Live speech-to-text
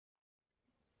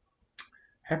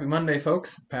Happy Monday,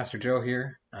 folks. Pastor Joe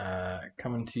here,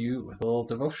 coming to you with a little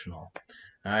devotional.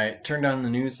 I turned on the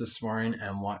news this morning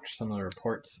and watched some of the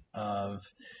reports of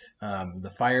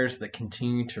the fires that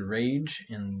continue to rage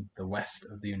in the west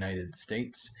of the United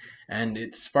States, and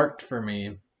it sparked for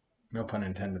me, no pun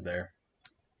intended there,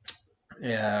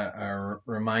 a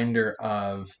reminder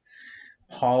of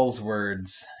Paul's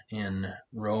words in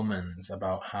Romans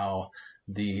about how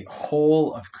the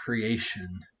whole of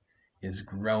creation is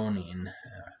groaning.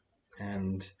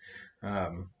 And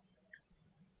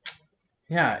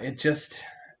yeah, it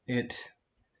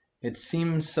it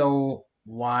seems so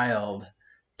wild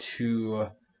to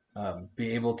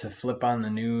be able to flip on the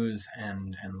news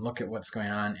and look at what's going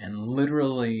on and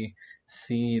literally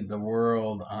see the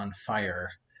world on fire.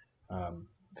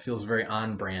 Feels very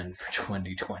on brand for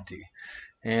 2020.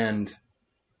 And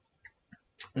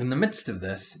in the midst of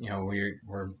this,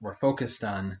 we're focused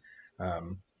on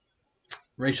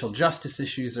racial justice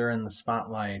issues are in the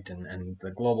spotlight, and the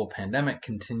global pandemic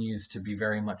continues to be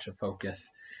very much a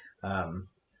focus.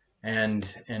 And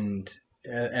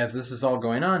as this is all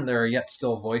going on, there are yet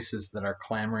still voices that are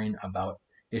clamoring about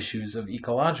issues of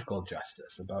ecological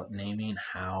justice, about naming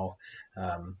how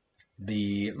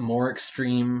the more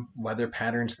extreme weather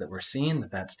patterns that we're seeing,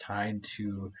 that's tied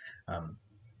to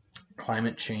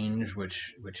climate change,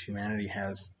 which humanity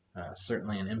has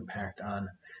certainly an impact on.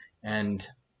 And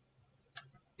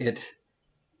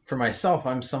for myself,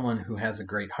 I'm someone who has a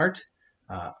great heart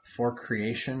for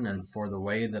creation and for the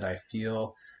way that I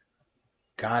feel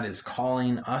God is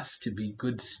calling us to be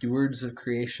good stewards of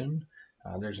creation.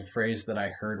 There's a phrase that I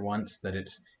heard once that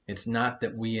it's not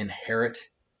that we inherit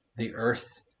the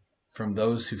earth from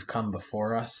those who've come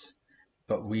before us,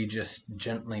 but we just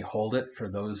gently hold it for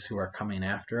those who are coming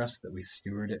after us, that we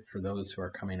steward it for those who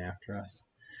are coming after us.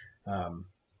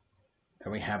 That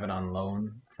we have it on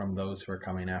loan from those who are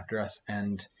coming after us.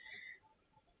 And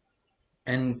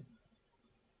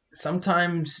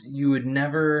sometimes you would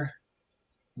never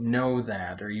know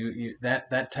that, or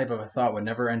that type of a thought would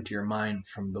never enter your mind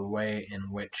from the way in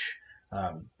which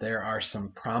there are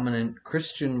some prominent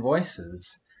Christian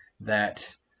voices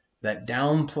that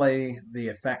downplay the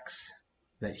effects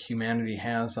that humanity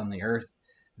has on the earth,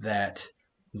 that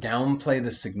downplay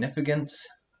the significance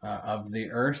of the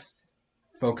earth,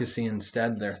 focusing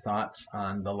instead their thoughts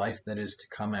on the life that is to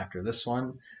come after this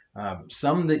one.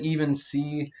 Some that even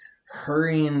see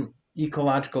hurrying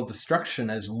ecological destruction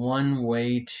as one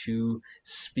way to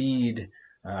speed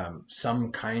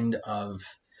some kind of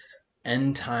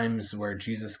end times where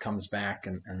Jesus comes back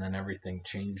and then everything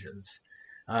changes.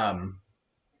 And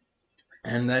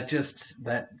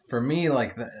that for me,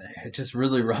 it just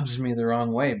really rubs me the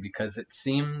wrong way, because it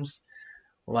seems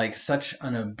like such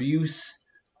an abuse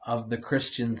of the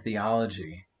Christian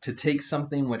theology to take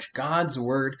something which God's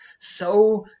word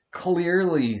so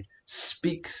clearly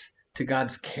speaks to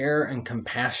God's care and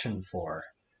compassion for.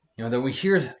 That we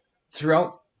hear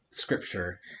throughout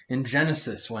Scripture. In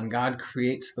Genesis, when God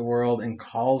creates the world and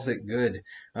calls it good.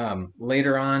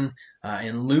 Later on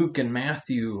in Luke and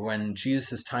Matthew, when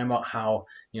Jesus is talking about how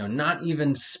not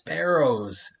even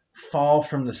sparrows fall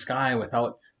from the sky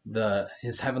without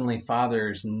his heavenly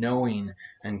Father's knowing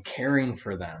and caring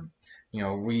for them.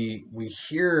 We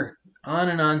hear on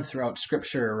and on throughout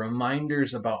Scripture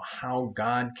reminders about how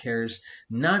God cares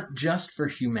not just for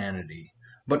humanity,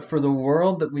 but for the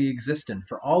world that we exist in,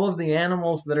 for all of the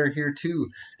animals that are here too,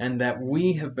 and that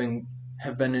we have been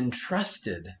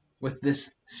entrusted with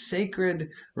this sacred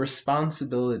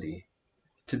responsibility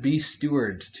to be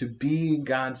stewards, to be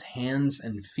God's hands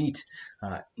and feet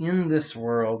in this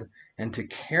world, and to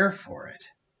care for it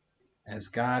as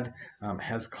God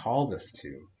has called us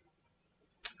to.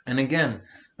 And again,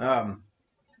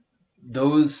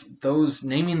 those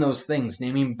naming those things,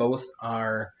 naming both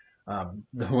our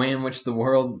the way in which the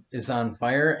world is on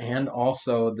fire, and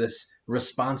also this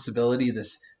responsibility,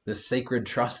 this sacred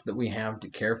trust that we have to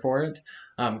care for it,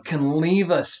 can leave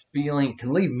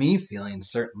me feeling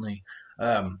certainly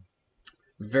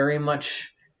very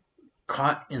much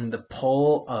caught in the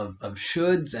pull of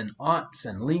shoulds and oughts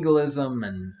and legalism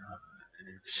and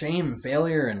shame,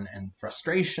 failure, and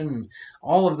frustration,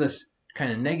 all of this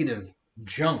kind of negative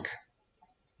junk.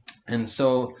 And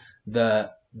so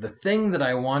the thing that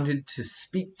I wanted to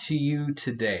speak to you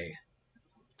today,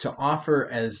 to offer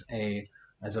as a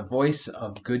voice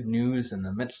of good news in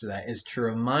the midst of that, is to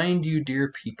remind you,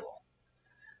 dear people,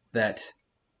 that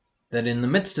in the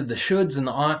midst of the shoulds and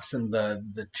the oughts and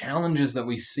the challenges that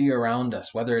we see around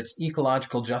us, whether it's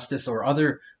ecological justice or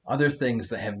other things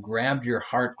that have grabbed your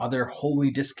heart, other holy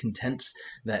discontents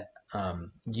that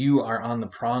you are on the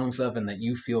prongs of and that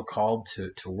you feel called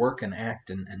to work and act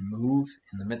and move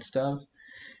in the midst of,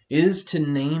 is to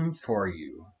name for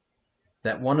you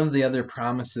that one of the other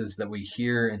promises that we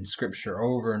hear in Scripture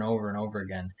over and over and over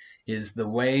again is the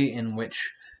way in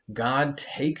which God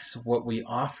takes what we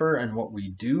offer and what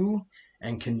we do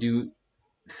and can do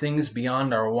things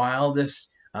beyond our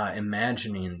wildest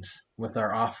imaginings with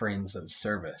our offerings of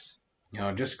service.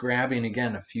 Just grabbing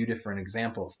again a few different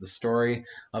examples. The story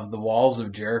of the walls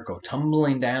of Jericho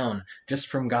tumbling down just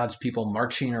from God's people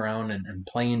marching around and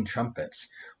playing trumpets.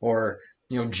 Or,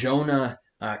 Jonah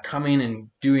coming and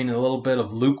doing a little bit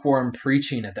of lukewarm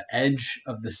preaching at the edge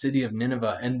of the city of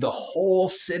Nineveh, and the whole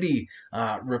city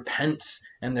repents,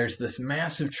 and there's this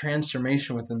massive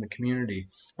transformation within the community.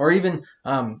 Or even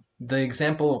the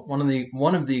example,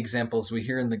 one of the examples we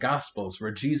hear in the Gospels,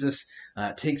 where Jesus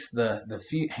takes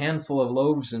the handful of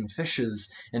loaves and fishes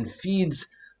and feeds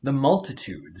the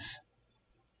multitudes.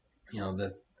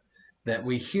 That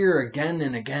we hear again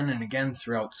and again and again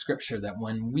throughout Scripture, that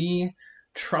when we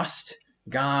trust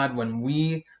God, when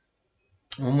we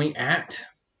act,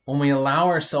 when we allow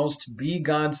ourselves to be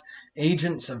God's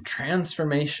agents of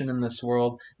transformation in this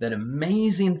world, that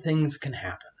amazing things can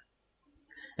happen.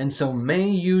 And so may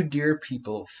you, dear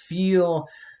people, feel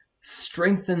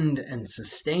strengthened and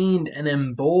sustained and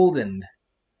emboldened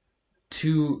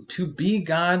to be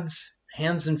God's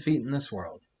hands and feet in this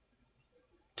world,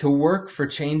 to work for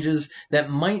changes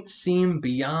that might seem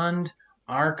beyond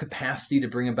our capacity to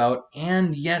bring about,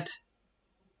 and yet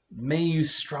may you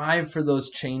strive for those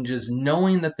changes,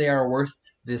 knowing that they are worth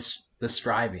the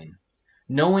striving,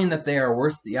 knowing that they are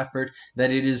worth the effort,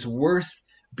 that it is worth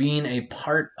being a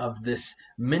part of this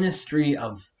ministry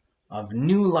of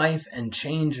new life and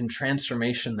change and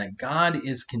transformation that God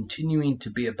is continuing to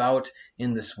be about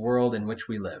in this world in which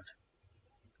we live.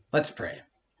 Let's pray.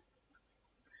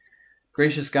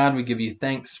 Gracious God, we give you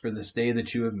thanks for this day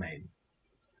that you have made,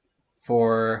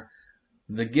 for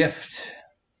the gift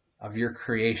of your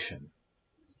creation,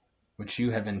 which you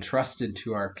have entrusted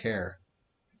to our care.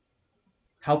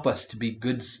 Help us to be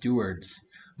good stewards,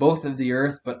 both of the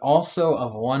earth, but also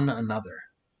of one another.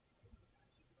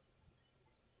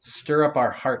 Stir up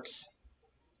our hearts,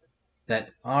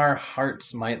 that our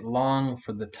hearts might long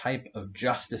for the type of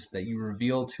justice that you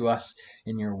reveal to us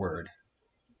in your word.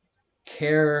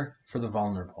 Care for the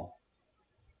vulnerable,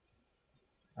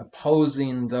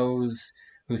 opposing those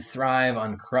who thrive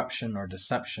on corruption or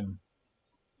deception,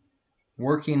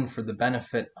 working for the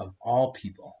benefit of all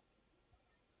people.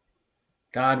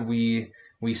 God, we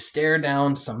stare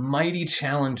down some mighty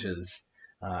challenges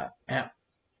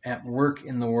at work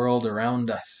in the world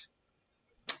around us,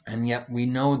 and yet we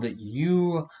know that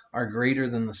you are greater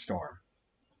than the storm,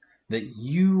 that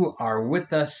you are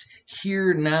with us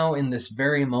here now in this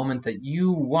very moment, that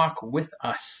you walk with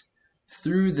us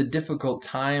through the difficult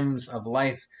times of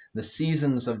life, the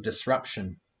seasons of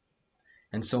disruption.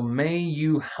 And so may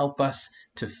you help us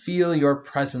to feel your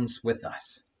presence with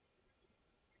us.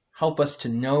 Help us to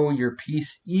know your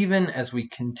peace even as we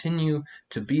continue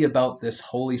to be about this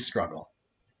holy struggle.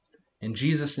 In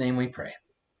Jesus' name we pray.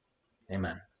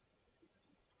 Amen.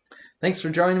 Thanks for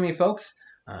joining me, folks.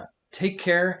 Take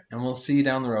care, and we'll see you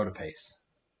down the road a pace.